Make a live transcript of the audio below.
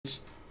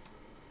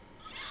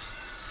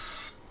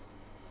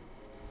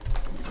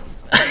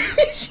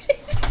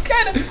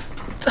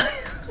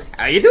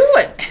How you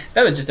doing?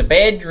 That was just a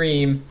bad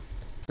dream.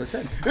 That's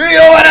what I said.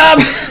 Yo, what up?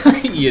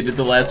 You did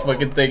the last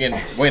fucking thing and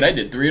wait, I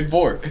did 3 and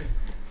 4.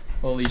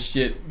 Holy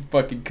shit,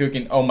 fucking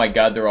cooking. Oh my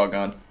god, they're all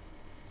gone.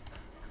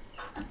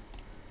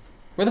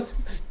 Where the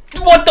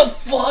what the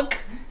fuck?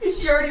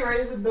 Is she already right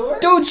at the door?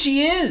 Dude,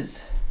 she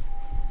is.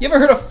 You ever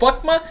heard of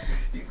fuck ma?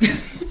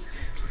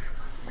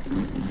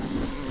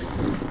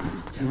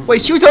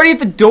 Wait, she was already at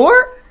the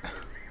door?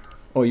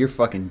 Oh, you're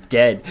fucking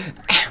dead.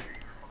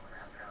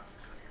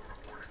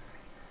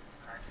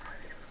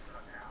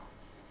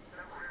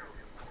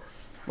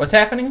 What's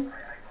happening?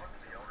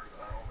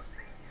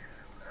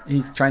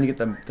 He's trying to get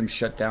them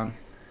shut down.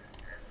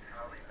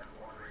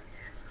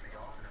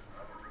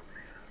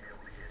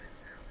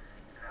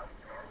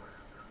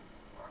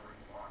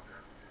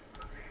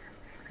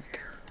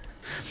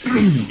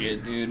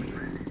 Shit, dude.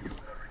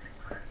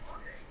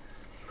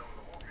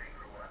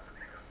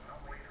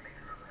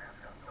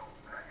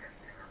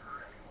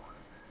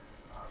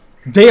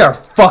 They are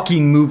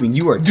fucking moving.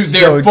 You are Dude, so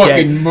they're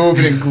fucking dead.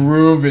 moving and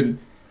grooving.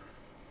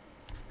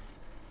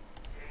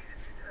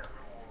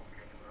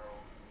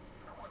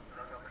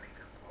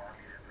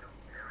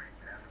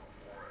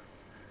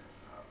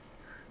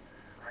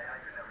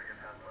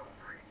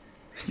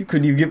 You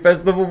couldn't even get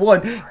past level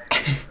 1.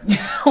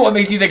 What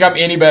makes you think I'm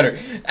any better?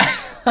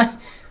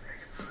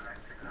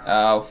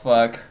 Oh,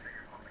 fuck.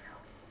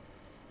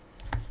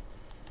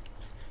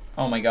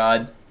 Oh my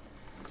god.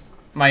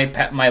 My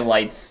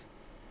lights.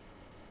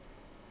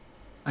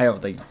 I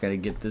don't think you're gonna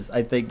get this.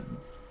 I think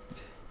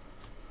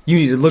you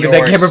need to look at that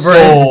Your camera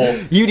soul.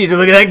 for. You need to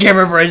look at that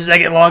camera for a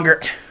second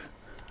longer.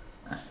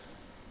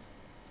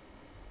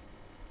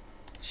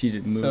 She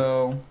didn't move.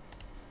 So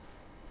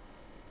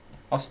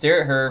I'll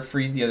stare at her,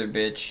 freeze the other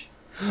bitch.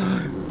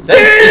 Is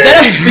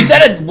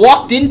that a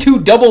walked into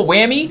double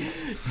whammy?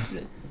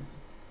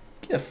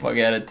 Get the fuck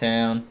out of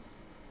town.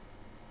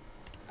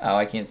 Oh,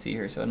 I can't see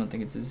her, so I don't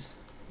think it's as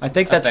I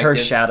think that's her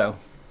effective. shadow.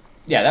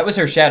 Yeah, that was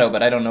her shadow,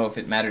 but I don't know if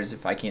it matters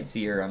if I can't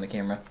see her on the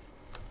camera.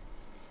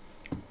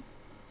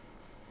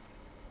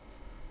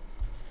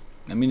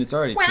 I mean, it's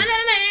already.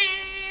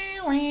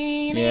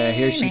 Yeah,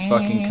 here she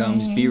fucking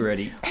comes. Be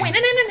ready.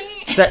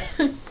 Set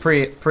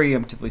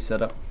preemptively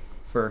set up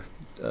for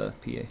PA.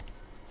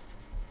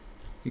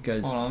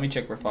 Because Hold on, let me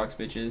check where Fox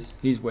bitch is.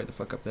 he's way the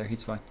fuck up there.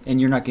 He's fine,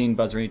 and you're not getting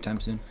buzzer anytime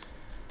soon.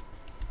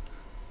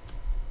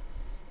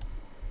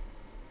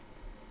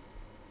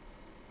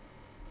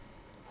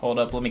 Hold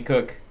up, let me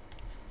cook.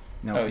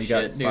 No, Oh you shit,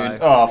 got dude. 5,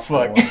 Oh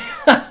fuck.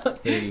 4,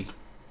 3,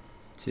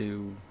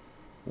 2,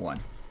 1.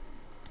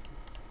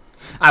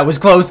 I was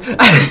close.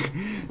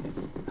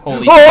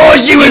 Holy Oh,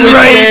 she was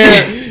right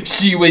there.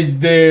 She was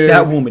there.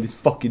 That woman is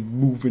fucking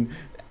moving.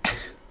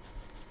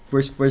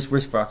 Where's Fox?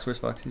 Where's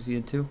Fox? Is he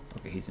in 2?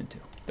 Okay, he's in 2.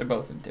 They're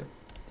both in 2.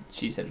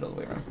 She's headed all the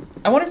way around.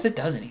 I wonder if it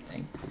does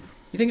anything.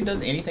 You think it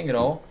does anything at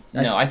all?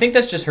 No, I think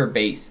that's just her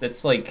base.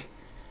 That's like...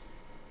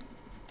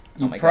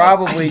 Oh my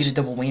god. I can get a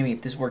double whammy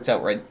if this works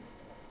out right.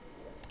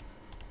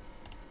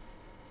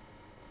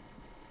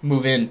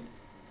 Move in.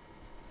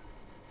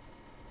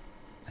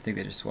 I think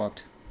they just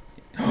swapped.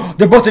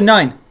 They're both in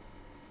 9.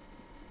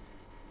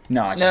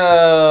 No, it's just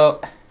No.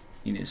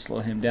 you need to slow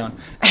him down.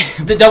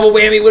 The double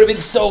whammy would have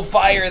been so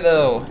fire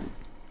though.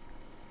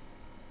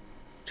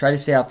 Try to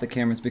stay off the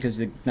cameras because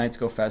the nights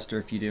go faster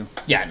if you do.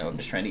 Yeah, no, I'm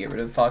just trying to get rid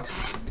of Fox.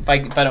 If I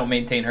don't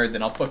maintain her,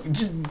 then I'll fucking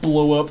just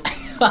blow up.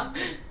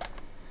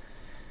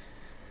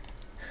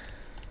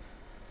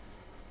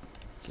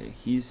 Okay,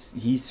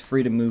 he's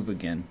free to move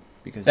again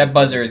because That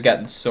buzzer has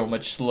gotten so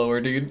much slower,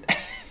 dude.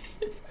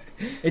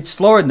 it's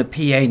slower than the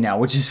PA now,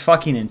 which is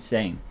fucking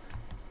insane.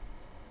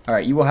 All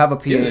right, you will have a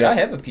PA Dude, I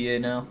have a PA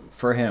now.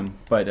 for him,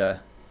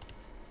 but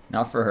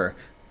not for her.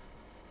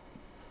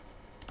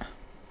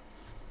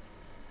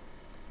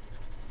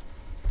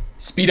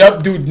 Speed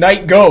up, dude.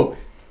 Night, go.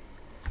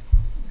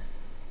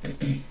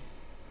 He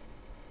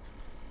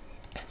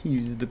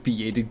uses the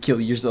PA to kill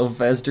yourself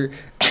faster.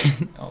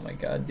 Oh my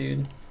god,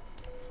 dude.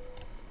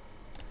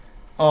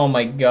 Oh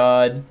my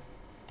god.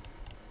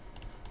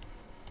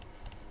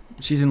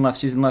 She's in left.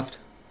 She's in left.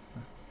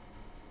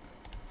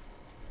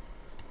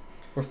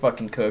 We're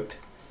fucking cooked.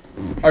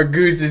 Our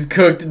goose is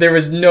cooked. There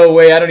was no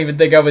way. I don't even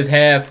think I was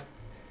half.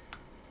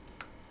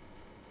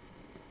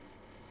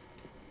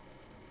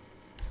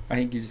 I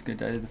think you're just gonna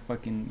die to the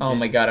fucking. Oh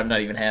my god, I'm not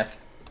even half.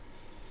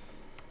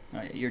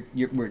 Alright,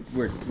 we're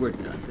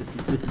done. This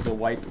is a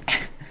wipe.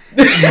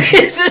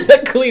 This is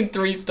a clean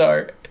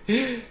 3-star.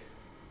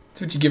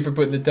 That's what you get for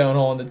putting the town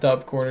hall in the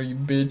top corner, you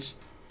bitch.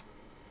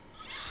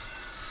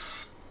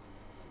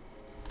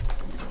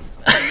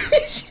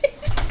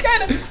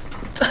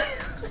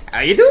 How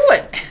you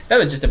doing? That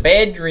was just a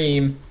bad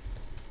dream.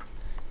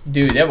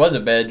 Dude, that was a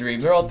bad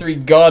dream. They're all 3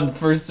 gone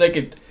for a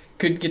second.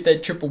 Couldn't get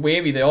that triple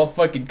whammy. They all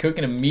fucking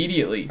cooking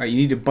immediately. Alright, you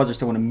need to buzzer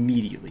someone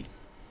immediately.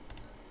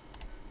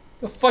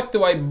 The fuck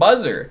do I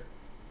buzzer?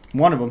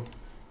 One of them.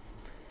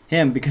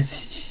 Him,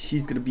 because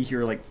she's gonna be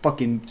here like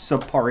fucking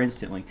subpar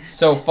instantly.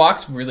 So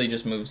Fox really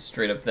just moves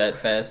straight up that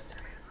fast.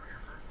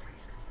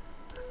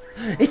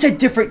 It's a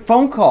different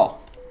phone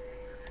call.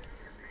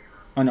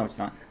 Oh, no, it's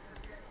not.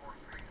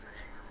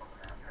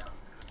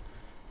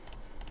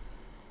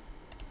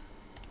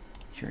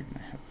 You're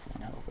gonna have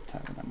one hell of a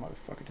time when that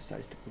motherfucker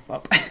decides to move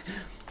up.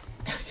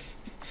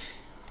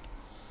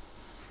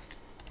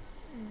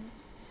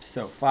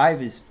 So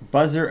 5 is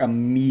buzzer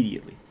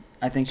immediately.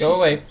 I think Go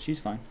away. She's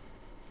fine.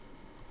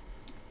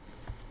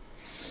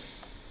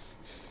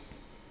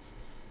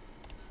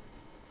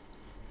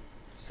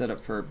 Set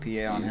up for a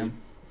PA on him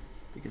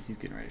because he's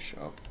getting ready to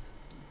show up.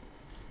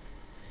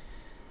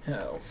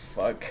 Oh,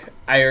 fuck.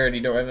 I already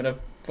don't have enough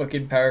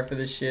fucking power for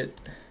this shit.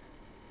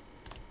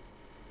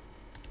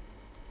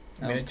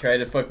 I'm gonna try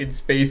to fucking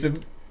space him.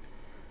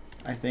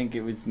 I think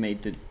it was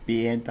made to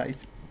be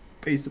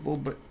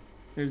anti-spaceable, but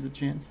there's a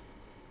chance.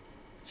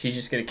 She's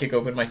just gonna kick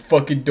open my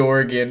fucking door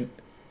again.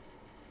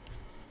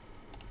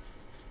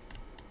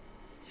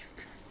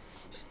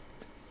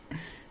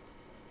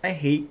 I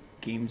hate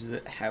games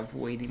that have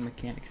waiting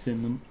mechanics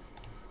in them.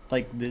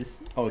 Like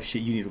this. Oh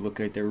shit, you need to look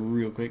right there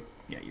real quick.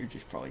 Yeah, you're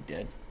just probably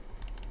dead.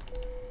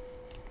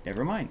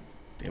 Never mind.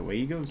 Away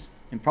he goes.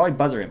 And probably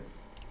buzzer him.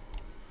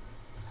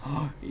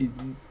 Oh, is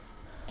he...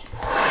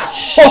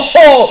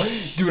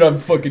 Oh, dude, I'm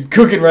fucking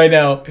cooking right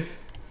now.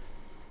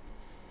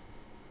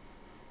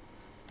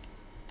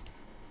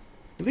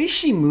 At least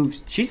she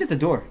moves. She's at the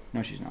door.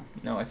 No, she's not.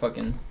 No, I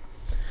fucking...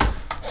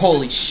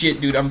 Holy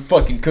shit, dude, I'm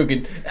fucking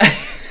cooking.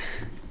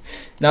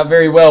 Not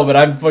very well, but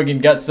I'm fucking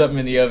got something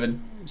in the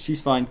oven. She's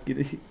fine. Get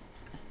it.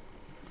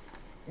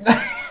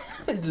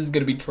 This is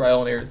gonna be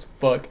trial and error as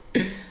fuck.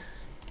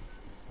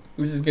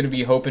 This is gonna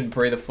be hope and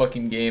pray the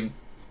fucking game.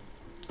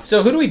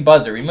 So who do we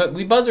buzzer?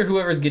 We buzzer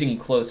whoever's getting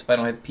close if I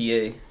don't have PA.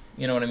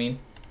 You know what I mean?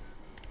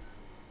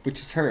 Which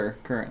is her,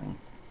 currently.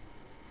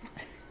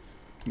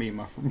 Me and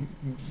my friend.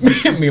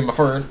 Me and my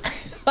friend.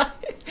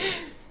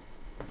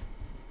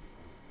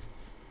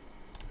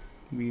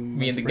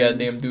 Me and the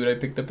goddamn dude I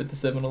picked up at the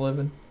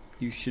 7-Eleven.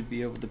 You should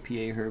be able to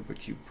PA her,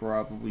 but you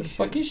probably Where the should.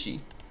 fuck is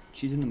she?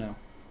 She's in the middle.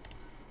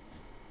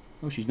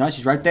 Oh, she's not.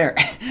 She's right there.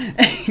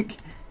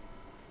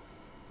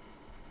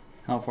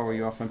 How far were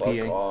you off on Fuck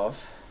PA?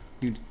 off.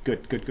 You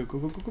good? Good. Go. Go.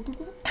 Go. Go. Go.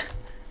 Go.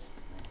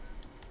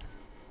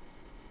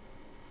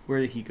 Where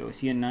did he go? Is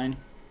he in 9?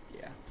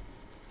 Yeah.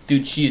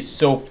 Dude, she is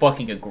so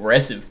fucking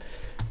aggressive.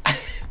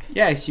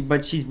 Yeah,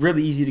 but she's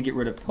really easy to get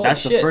rid of. Holy That's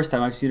shit. the first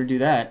time I've seen her do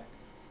that.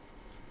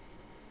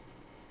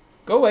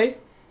 Go away.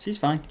 She's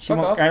fine. She Fuck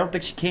won't. off. I don't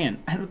think she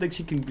can. I don't think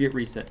she can get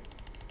reset.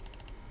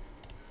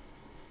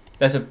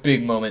 That's a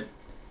big moment.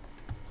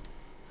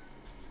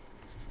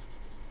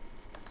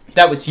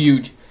 That was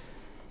huge.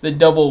 The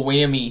double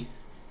whammy.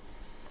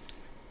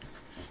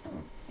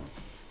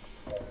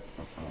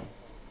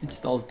 It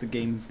stalls the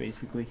game,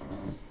 basically.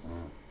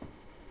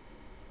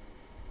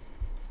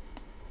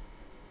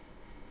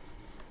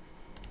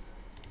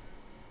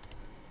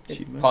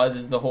 It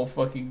pauses the whole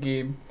fucking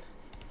game.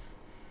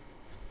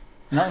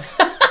 No.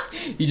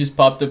 He just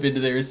popped up into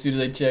there as soon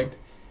as I checked.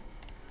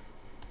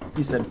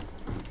 He said,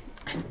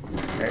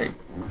 "Hey,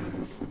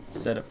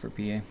 set up for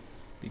PA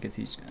because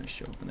he's gonna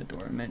show up in the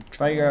door." Man,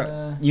 figure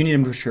out. You need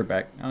to push her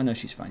back. Oh no,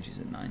 she's fine. She's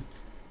at 9.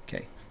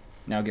 Okay,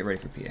 now get ready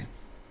for PA.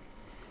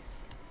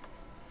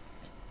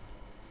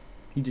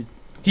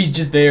 He's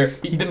just there.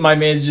 My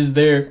man's just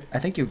there. I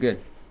think you're good.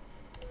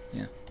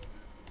 Yeah.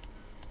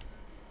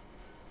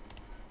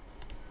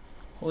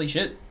 Holy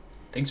shit.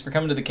 Thanks for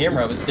coming to the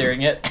camera I was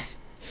staring at.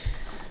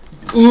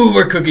 Ooh,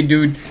 we're cooking,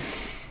 dude.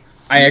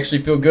 I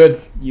actually feel good.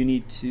 You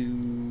need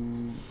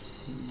to.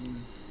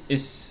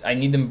 I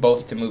need them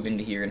both to move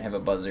into here and have a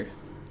buzzer.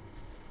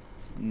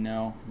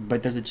 No,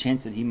 but there's a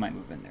chance that he might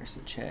move in there.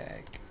 So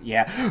check.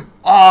 Yeah.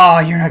 Oh,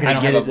 you're not gonna I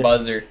don't get have it. a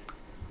buzzer.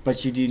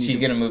 But you do. Need She's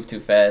to, gonna move too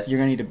fast. You're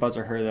gonna need to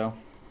buzzer her though.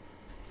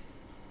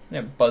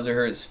 Yeah, buzzer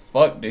her as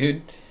fuck,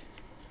 dude.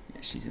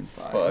 Yeah, she's in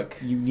 5. Fuck.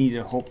 You need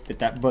to hope that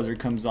that buzzer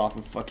comes off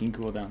of fucking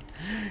cooldown.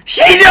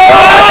 She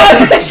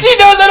knows! She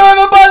knows I don't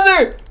have a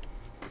buzzer!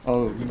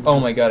 Oh. Oh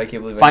my god, I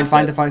can't believe Find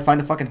I did find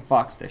the fucking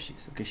fox. There she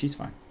is. Okay, she's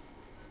fine.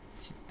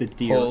 The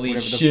deer. Holy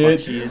whatever shit. The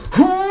fuck she is.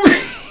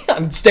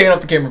 I'm staying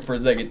off the camera for a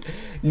second.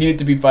 Need it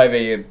to be 5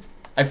 a.m.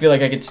 I feel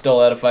like I could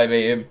stall out of 5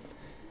 a.m.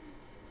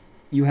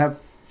 You have...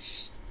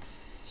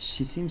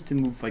 She seems to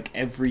move like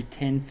every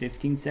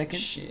 10-15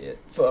 seconds. Shit.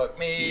 Fuck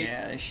me.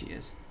 Yeah, there she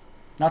is.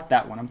 Not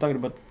that one. I'm talking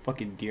about the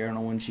fucking deer. I don't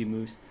know when she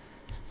moves.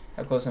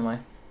 How close am I?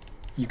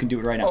 You can do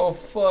it right now. Oh,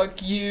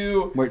 fuck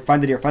you. Wait,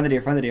 find the deer. Find the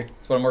deer. Find the deer.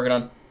 That's what I'm working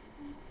on.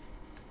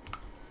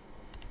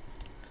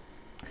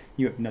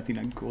 You have nothing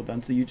on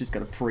cooldown, so you just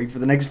gotta pray for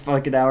the next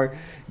fucking hour.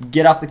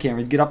 Get off the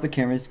cameras. Get off the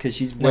cameras, because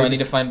she's... No, I need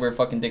to find where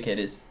fucking dickhead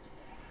is.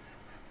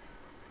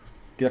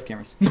 Get off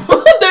cameras.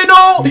 They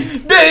know!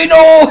 They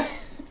know!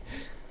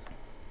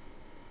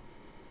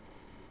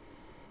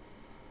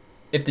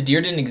 If the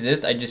deer didn't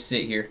exist, I'd just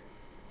sit here.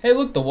 Hey,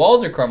 look, the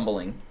walls are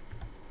crumbling.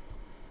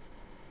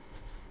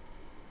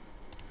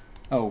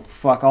 Oh,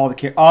 fuck. All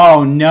the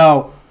Oh,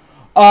 no.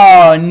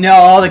 Oh, no.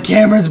 All the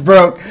cameras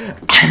broke.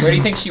 Where do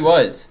you think she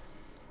was?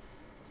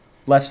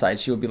 Left side.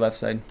 She would be left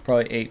side.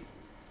 Probably 8.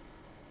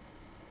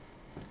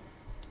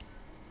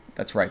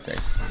 That's right side.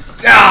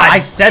 God, I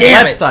said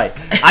damn left it. side.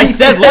 I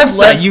said left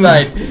side. You.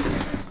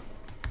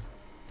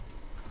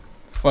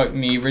 Fuck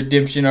me,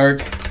 redemption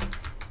arc.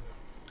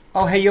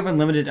 Oh, hey, you have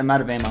unlimited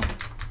amount of ammo.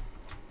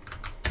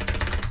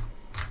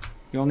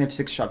 You only have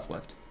 6 shots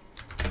left.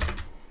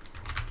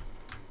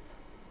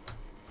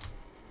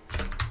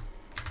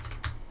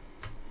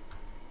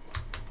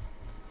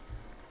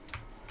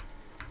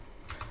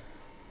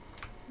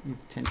 You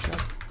have 10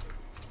 shots?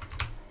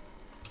 I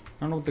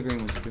don't know what the green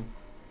ones do.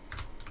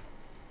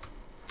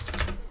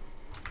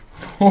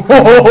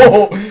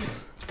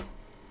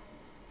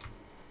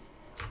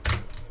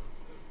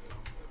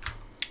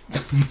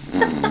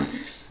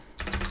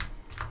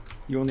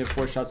 You only have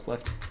 4 shots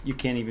left. You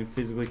can't even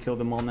physically kill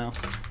them all now.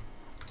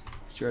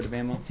 You're out of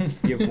ammo.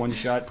 You have 1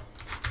 shot.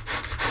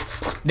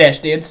 Dash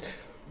dance.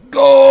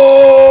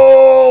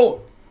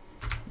 Go!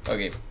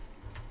 Okay.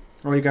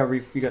 Oh, you got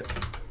you got.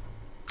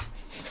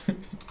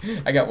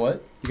 I got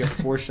what? You got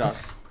 4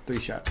 shots. 3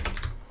 shots.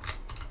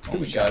 Oh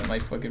my god, my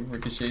fucking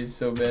ricochet is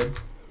so bad.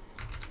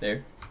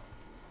 There.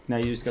 Now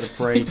you just gotta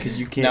pray because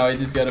you can't. Now I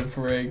just gotta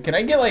pray. Can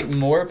I get like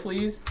more,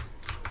 please?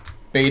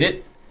 Bait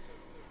it.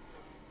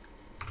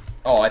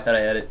 Oh, I thought I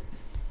had it.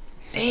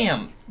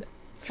 Damn.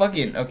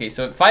 Fucking. Okay,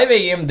 so at 5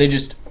 a.m. they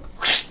just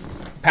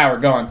power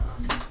gone.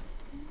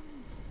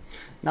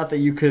 Not that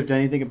you could have done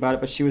anything about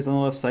it, but she was on the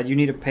left side. You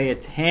need to pay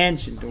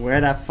attention to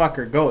where that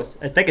fucker goes.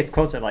 I think it's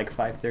closer to like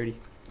 5:30.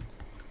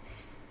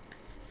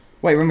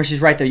 Wait, remember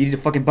she's right there. You need to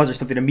fucking buzzer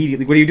something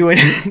immediately. What are you doing?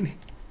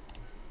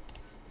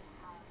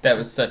 That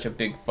was such a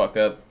big fuck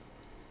up.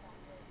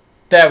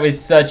 That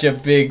was such a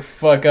big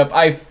fuck up.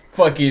 I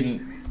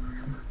fucking...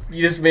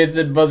 This man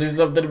said buzzer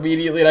something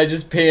immediately and I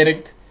just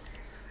panicked.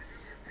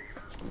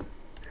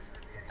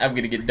 I'm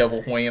gonna get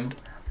double whammed.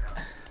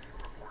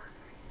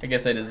 I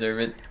guess I deserve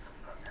it.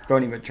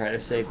 Don't even try to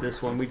save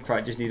this one. We'd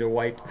probably just need a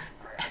wipe.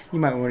 You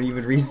might want to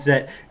even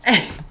reset.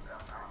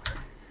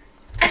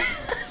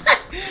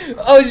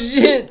 Oh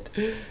shit!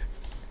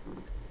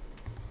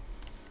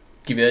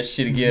 Give me that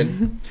shit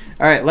again.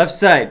 Alright, left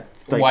side.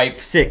 It's like Wipe.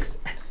 6.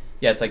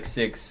 Yeah, it's like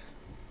 6.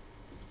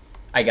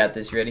 I got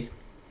this. Ready?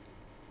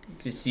 You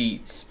can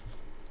see.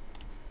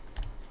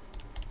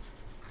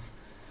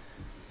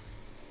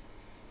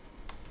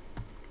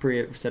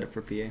 Set up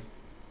for PA.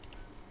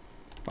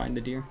 Find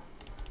the deer.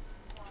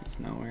 She's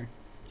nowhere.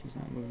 She's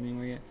not moving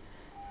anywhere yet.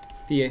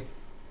 PA.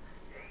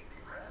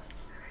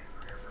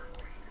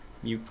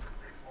 You.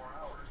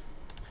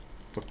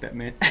 Fuck that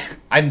man.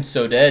 I'm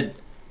so dead.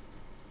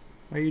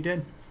 Why are you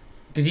dead?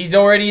 Because he's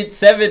already at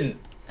 7.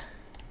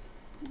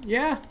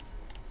 Yeah.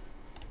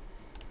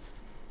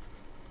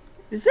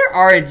 Is there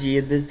RNG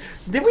in this?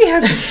 Did we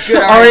have this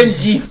good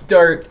RNG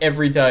start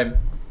every time.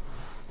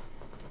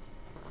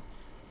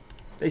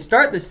 They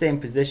start the same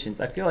positions.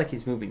 I feel like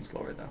he's moving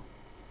slower though.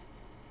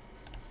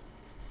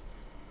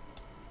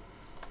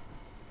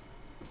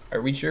 Are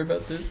we sure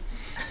about this?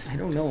 I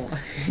don't know.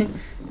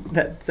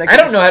 I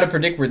don't know how to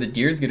predict where the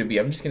deer is going to be.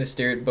 I'm just going to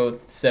stare at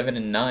both 7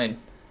 and 9.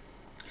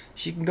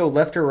 She can go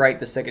left or right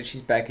the second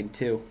she's back in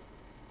 2.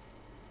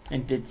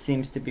 And it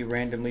seems to be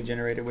randomly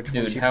generated which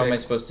one she Dude, how am I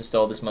picks. supposed to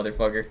stall this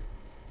motherfucker?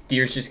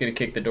 Deer's just going to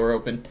kick the door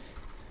open.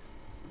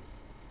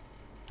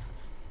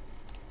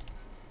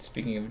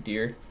 Speaking of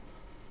deer.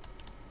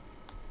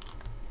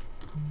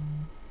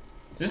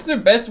 Is this their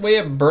best way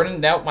of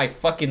burning out my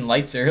fucking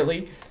lights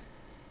early?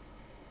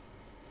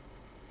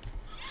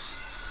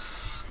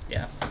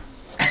 Yeah.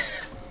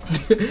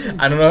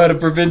 I don't know how to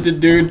prevent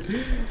it,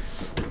 dude.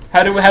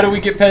 How do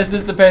we get past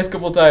this the past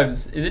couple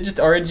times? Is it just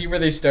RNG where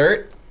they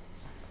start?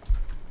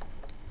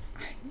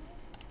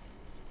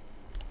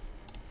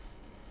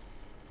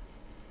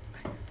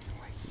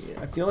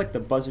 Yeah, I feel like the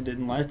buzzer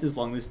didn't last as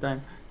long this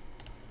time.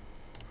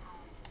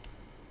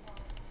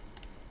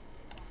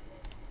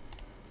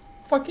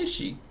 Fuck is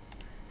she?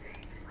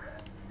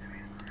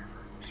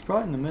 She's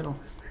probably in the middle.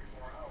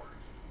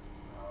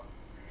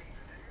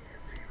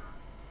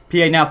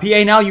 PA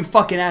now, you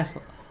fucking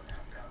asshole.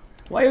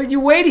 Why are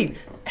you waiting?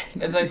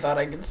 As I thought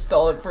I could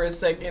stall it for a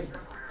second.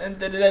 And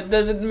then it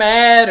doesn't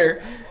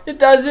matter. It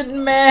doesn't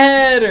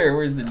matter.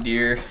 Where's the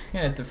deer? I'm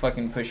gonna have to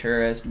fucking push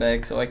her ass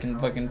back so I can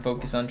fucking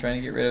focus on trying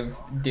to get rid of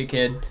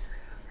dickhead.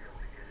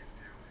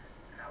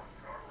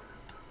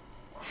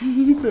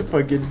 The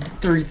fucking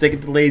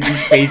 3-second delays he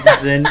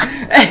faces in.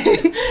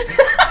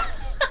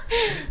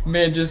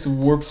 Man just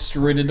warps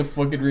straight into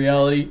fucking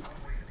reality.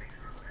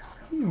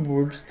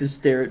 Warps to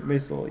stare at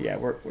missile. Yeah,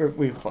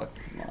 we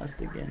fucking lost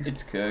again.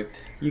 It's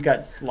cooked. You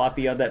got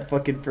sloppy on that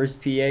fucking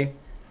first PA.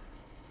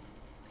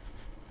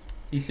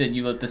 He said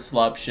you let the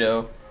slop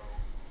show.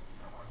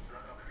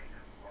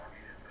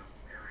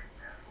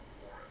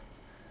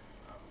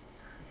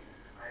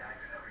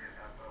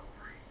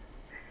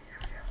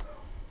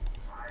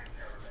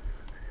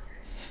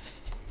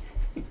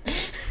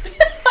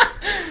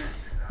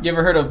 You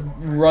ever heard of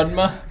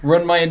Runma?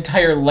 Run my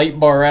entire light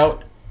bar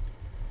out.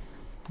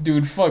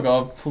 Dude, fuck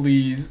off,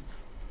 please.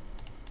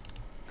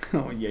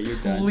 Oh yeah, you're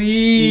done.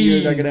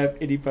 Please. You're not gonna have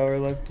any power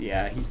left.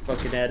 Yeah, he's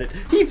fucking at it.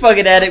 He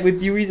fucking at it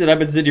with you. He said, I've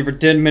been sitting here for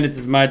 10 minutes.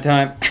 It's my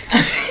time.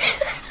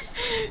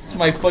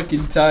 my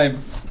fucking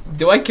time.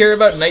 Do I care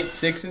about Knight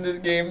 6 in this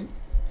game?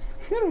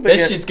 That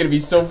shit's gonna be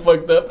so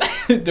fucked up.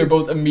 They're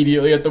both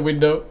immediately at the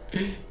window.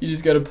 You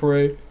just gotta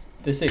pray.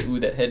 They say, ooh,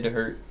 that had to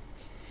hurt.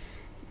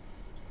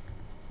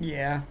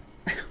 Yeah,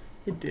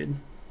 it did.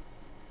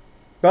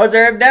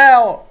 Buzzer him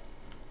now!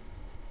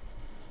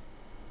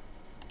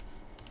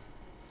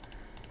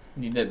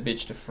 Need that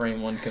bitch to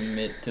frame one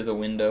commit to the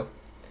window.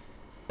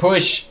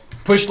 Push!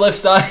 Push left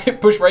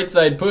side. Push right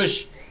side.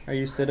 Push. Are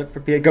you set up for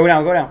PA? Go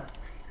down, go down.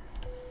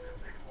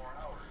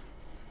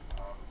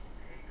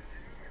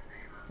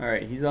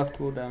 Alright, he's off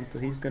cooldown, so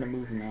he's gonna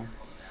move now.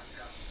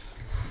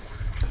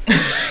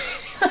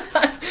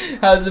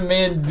 How's the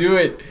man do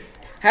it?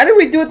 How did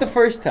we do it the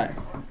first time?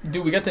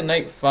 Dude, we got the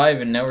Knight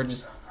 5 and now we're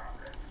just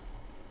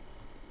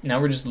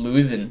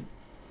losing.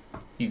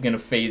 He's gonna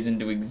phase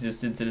into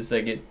existence in a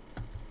second.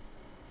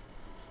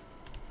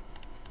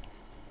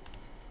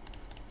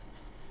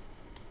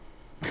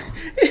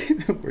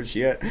 Where's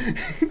she at?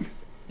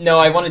 No,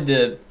 I wanted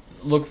to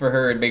look for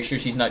her and make sure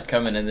she's not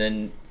coming and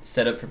then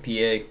set up for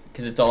PA,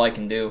 because it's all I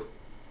can do.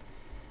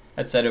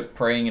 I'd set up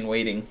praying and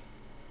waiting.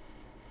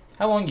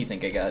 How long do you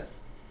think I got?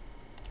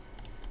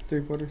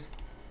 3/4.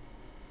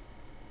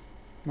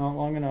 Not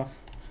long enough.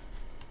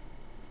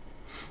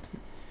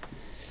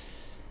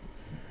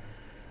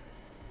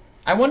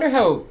 I wonder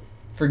how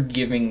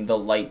forgiving the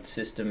light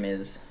system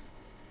is.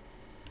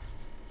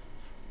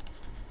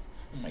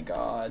 Oh my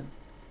god.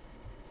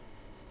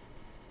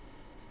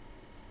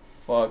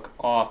 Fuck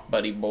off,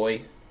 buddy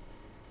boy.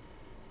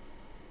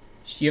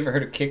 She ever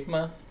heard of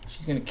Kickma?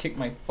 She's gonna kick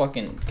my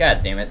fucking...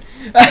 God damn it.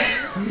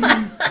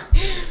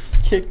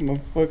 Kick my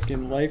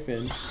fucking life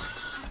in.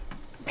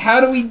 How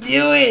do we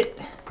do it?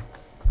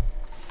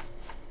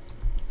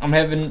 I'm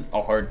having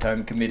a hard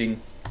time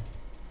committing.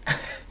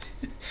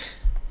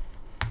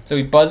 So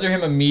we buzzer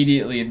him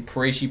immediately and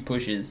pray she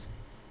pushes.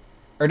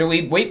 Or do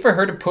we wait for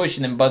her to push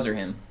and then buzzer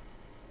him?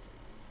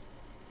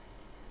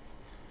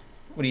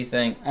 What do you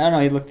think? I don't know,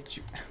 he looked at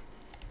you.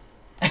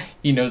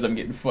 He knows I'm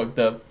getting fucked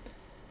up.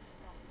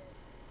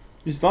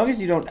 As long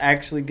as you don't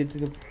actually get to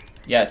the...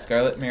 Yeah,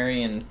 Scarlet,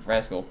 Mary, and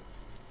Rascal.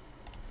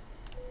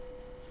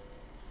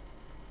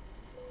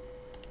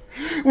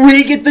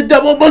 We get the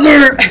double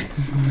buzzer!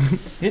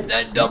 Hit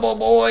that double,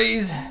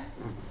 boys!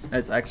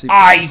 That's actually...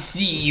 I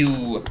see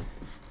you!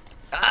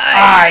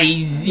 I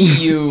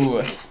see you!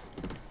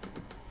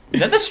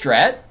 Is that the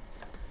strat?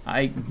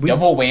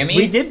 Double whammy?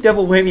 We did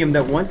double whammy him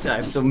that one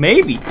time, so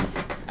maybe.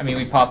 I mean,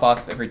 we pop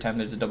off every time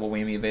there's a double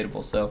whammy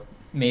available, so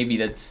maybe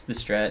that's the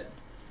strat.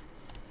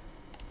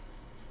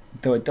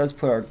 Though it does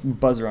put our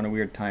buzzer on a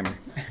weird timer.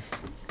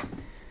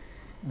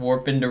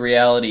 Warp into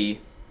reality.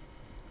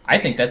 I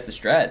think that's the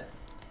strat.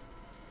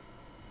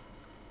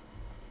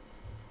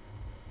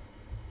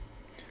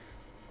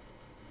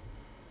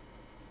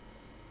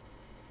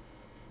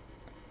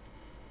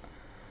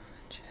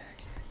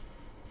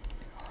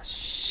 Oh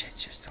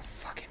shit, you're so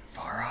fucking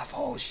far off.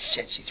 Oh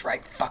shit, she's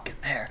right fucking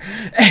there.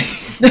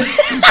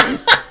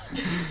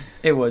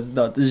 It was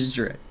not the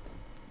strat.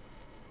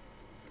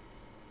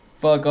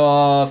 Fuck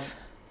off.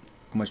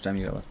 How much time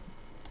you got left?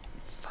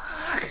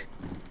 Fuck.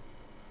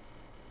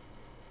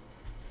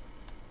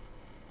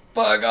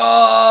 Fuck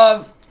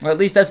off. Well, at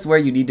least that's where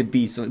you need to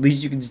be, so at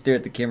least you can stare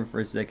at the camera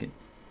for a second.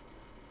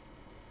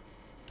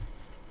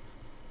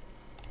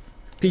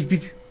 Peep,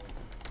 peep.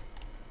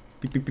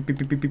 Beep, beep, beep,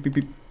 beep, beep, beep, beep,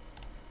 beep.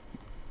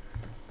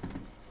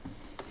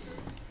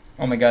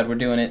 Oh my god, we're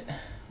doing it.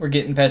 We're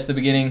getting past the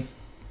beginning.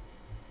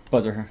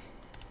 Buzzer her.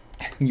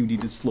 You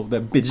need to slow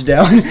that bitch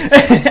down.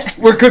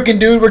 We're cooking,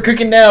 dude. We're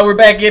cooking now. We're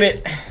back in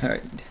it.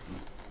 Alright.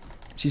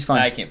 She's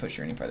fine. I can't push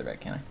her any farther back,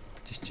 can I?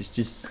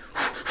 Just.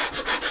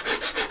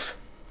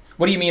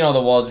 What do you mean all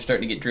the walls are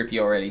starting to get drippy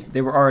already?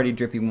 They were already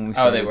drippy when we Oh,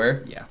 started. they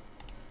were? Yeah.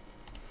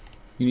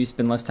 You need to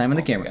spend less time on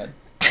the camera.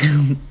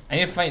 God. I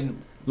need to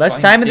find...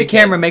 Less time in the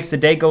camera makes the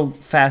day go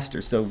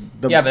faster, so...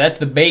 Yeah, but that's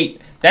the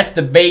bait. That's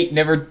the bait.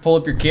 Never pull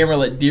up your camera,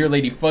 let dear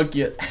lady fuck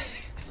you.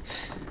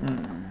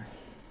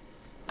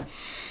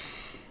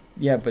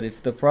 Yeah, but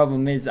if the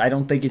problem is, I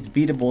don't think it's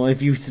beatable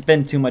if you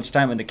spend too much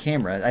time on the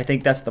camera. I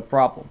think that's the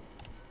problem.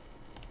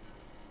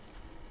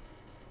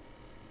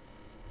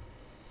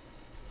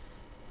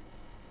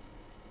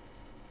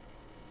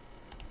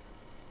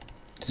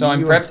 So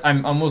I'm prepped.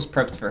 I'm almost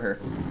prepped for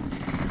her.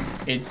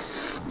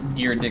 It's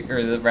deer dick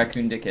or the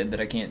raccoon dickhead that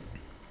I can't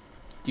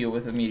deal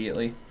with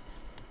immediately.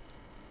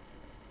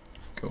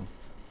 Cool.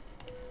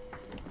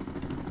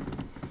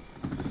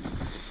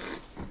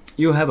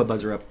 You'll have a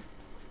buzzer up.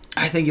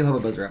 I think you'll have a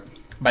buzzer up.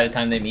 By the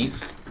time they meet.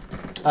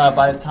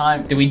 By the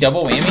time... Do we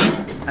double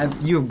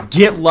whammy? you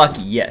get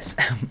lucky, yes.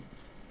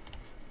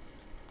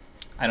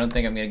 I don't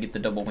think I'm going to get the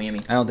double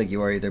whammy. I don't think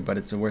you are either, but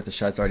it's worth a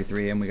shot. It's already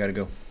 3 a.m. We gotta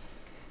go.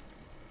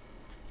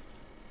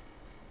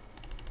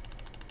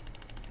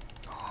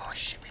 Oh,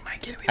 shit. We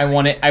might get it. I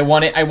want it. I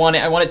want it. I want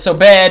it. I want it so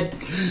bad.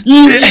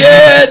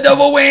 Yeah!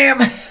 Double wham!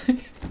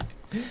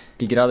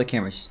 You get out of the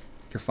cameras.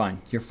 You're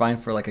fine. You're fine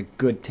for like a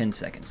good 10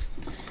 seconds.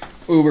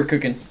 Ooh, we're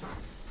cooking.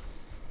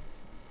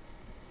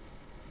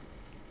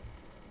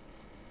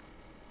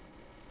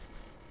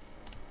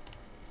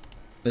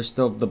 There's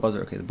still the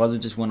buzzer. Okay, the buzzer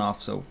just went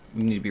off, so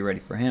we need to be ready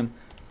for him.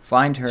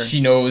 Find her.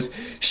 She knows.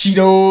 She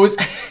knows.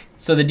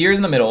 So the deer's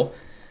in the middle.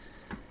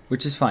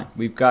 Which is fine.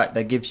 We've got,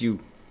 that gives you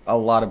a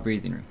lot of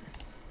breathing room.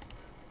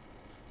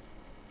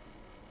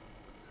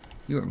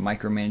 You are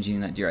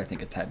micromanaging that deer, I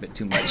think, a tad bit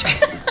too much.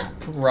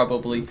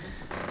 Probably.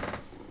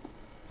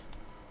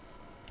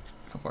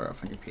 How far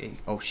off on your PA?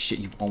 Oh shit,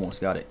 you've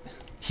almost got it.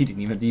 He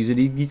didn't even have to use it.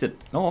 He said,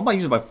 no, I'm not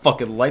using my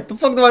fucking light. The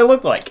fuck do I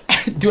look like?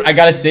 Dude, I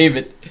gotta save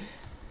it.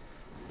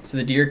 So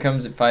the deer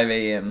comes at 5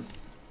 a.m.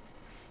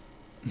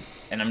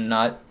 And I'm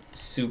not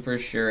super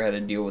sure how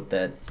to deal with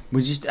that.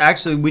 We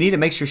need to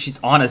make sure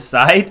she's on a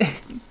side.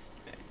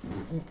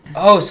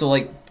 Oh, so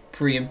like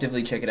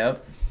preemptively check it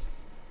out.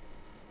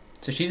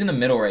 So she's in the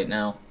middle right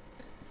now.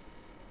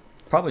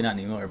 Probably not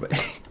anymore, but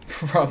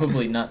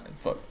Probably not.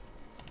 Fuck.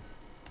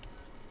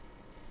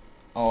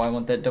 Oh, I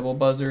want that double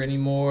buzzer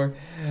anymore.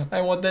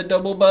 I want that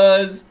double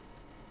buzz.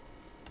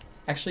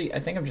 Actually, I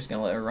think I'm just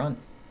gonna let her run.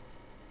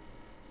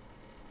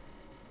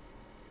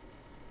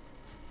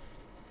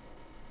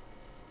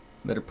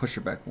 better push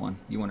her back one.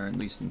 You want her at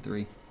least in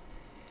 3.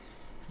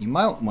 You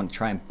might want to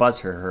try and buzz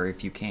her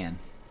if you can.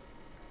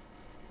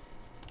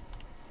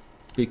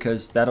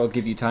 Because that'll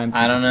give you time to...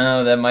 I don't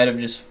know. That might have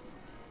just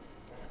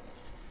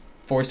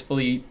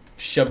forcefully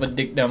shoved a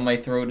dick down my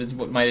throat is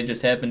what might have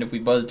just happened if we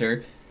buzzed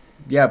her.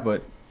 Yeah,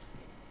 but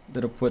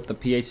that'll put the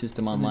PA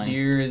system So online. the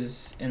deer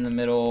is in the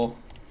middle.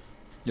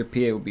 Your PA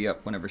will be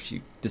up whenever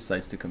she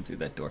decides to come through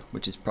that door,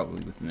 which is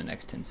probably within the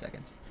next 10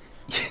 seconds.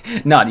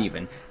 Not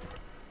even.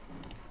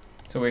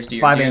 So where's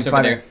deer? 5 Deer's a.m.,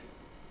 over 5 there.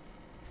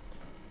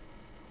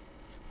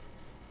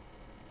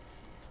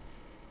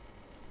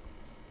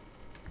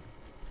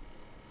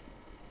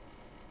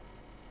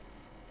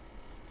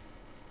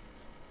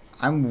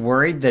 I'm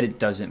worried that it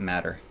doesn't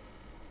matter.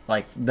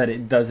 Like, that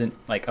it doesn't,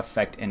 like,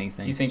 affect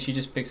anything. You think she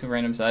just picks a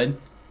random side?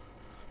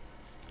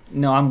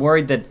 No, I'm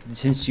worried that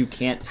since you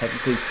can't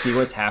technically see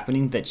what's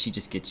happening, that she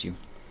just gets you.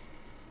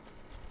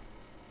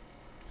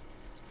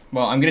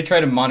 Well, I'm going to try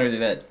to monitor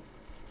that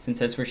since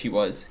that's where she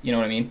was. You know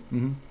what I mean?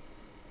 Mm-hmm.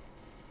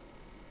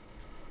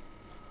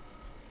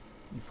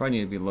 You probably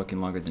need to be looking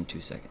longer than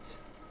 2 seconds.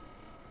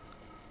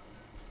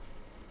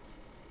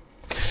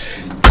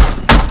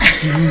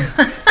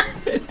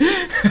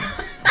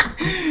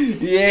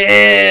 Yeah!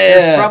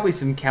 There's probably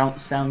some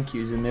sound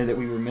cues in there that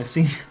we were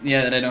missing.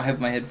 Yeah, that I don't have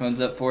my headphones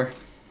up for.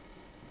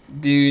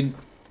 Dude.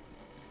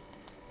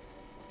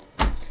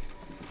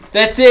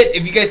 That's it.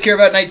 If you guys care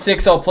about Night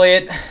 6, I'll play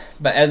it.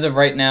 But as of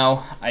right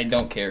now, I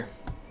don't care.